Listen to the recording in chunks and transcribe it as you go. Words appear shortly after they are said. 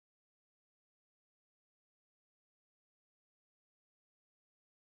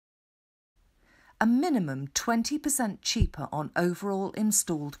a minimum 20% cheaper on overall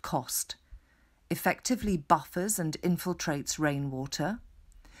installed cost, effectively buffers and infiltrates rainwater,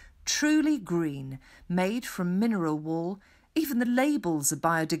 truly green, made from mineral wool, even the labels are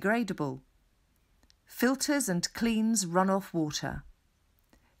biodegradable, filters and cleans runoff water,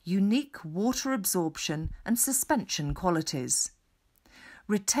 unique water absorption and suspension qualities,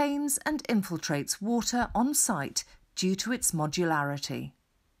 retains and infiltrates water on site due to its modularity.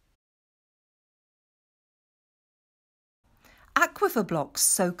 Aquifer blocks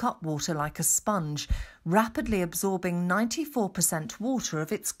soak up water like a sponge, rapidly absorbing 94% water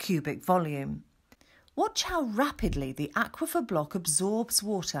of its cubic volume. Watch how rapidly the aquifer block absorbs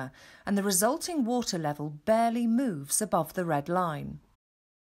water and the resulting water level barely moves above the red line.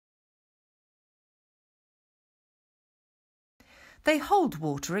 They hold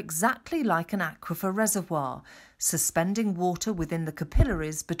water exactly like an aquifer reservoir, suspending water within the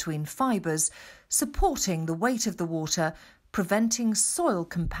capillaries between fibres, supporting the weight of the water, preventing soil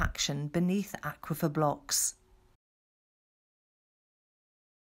compaction beneath aquifer blocks.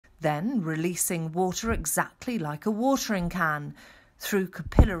 Then releasing water exactly like a watering can, through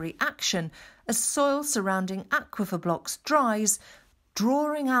capillary action as soil surrounding aquifer blocks dries,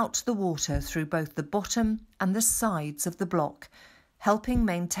 drawing out the water through both the bottom and the sides of the block, helping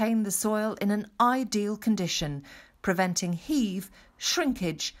maintain the soil in an ideal condition, preventing heave,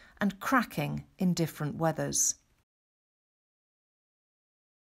 shrinkage and cracking in different weathers.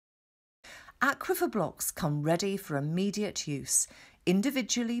 Aquifer blocks come ready for immediate use,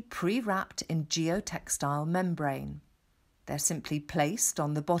 individually pre-wrapped in geotextile membrane. They're simply placed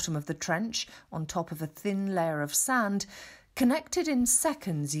on the bottom of the trench on top of a thin layer of sand, connected in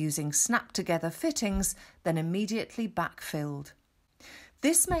seconds using snap-together fittings, then immediately backfilled.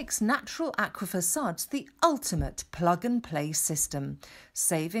 This makes Natural Aquifer SuDS the ultimate plug-and-play system,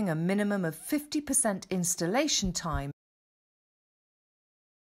 saving a minimum of 50% installation time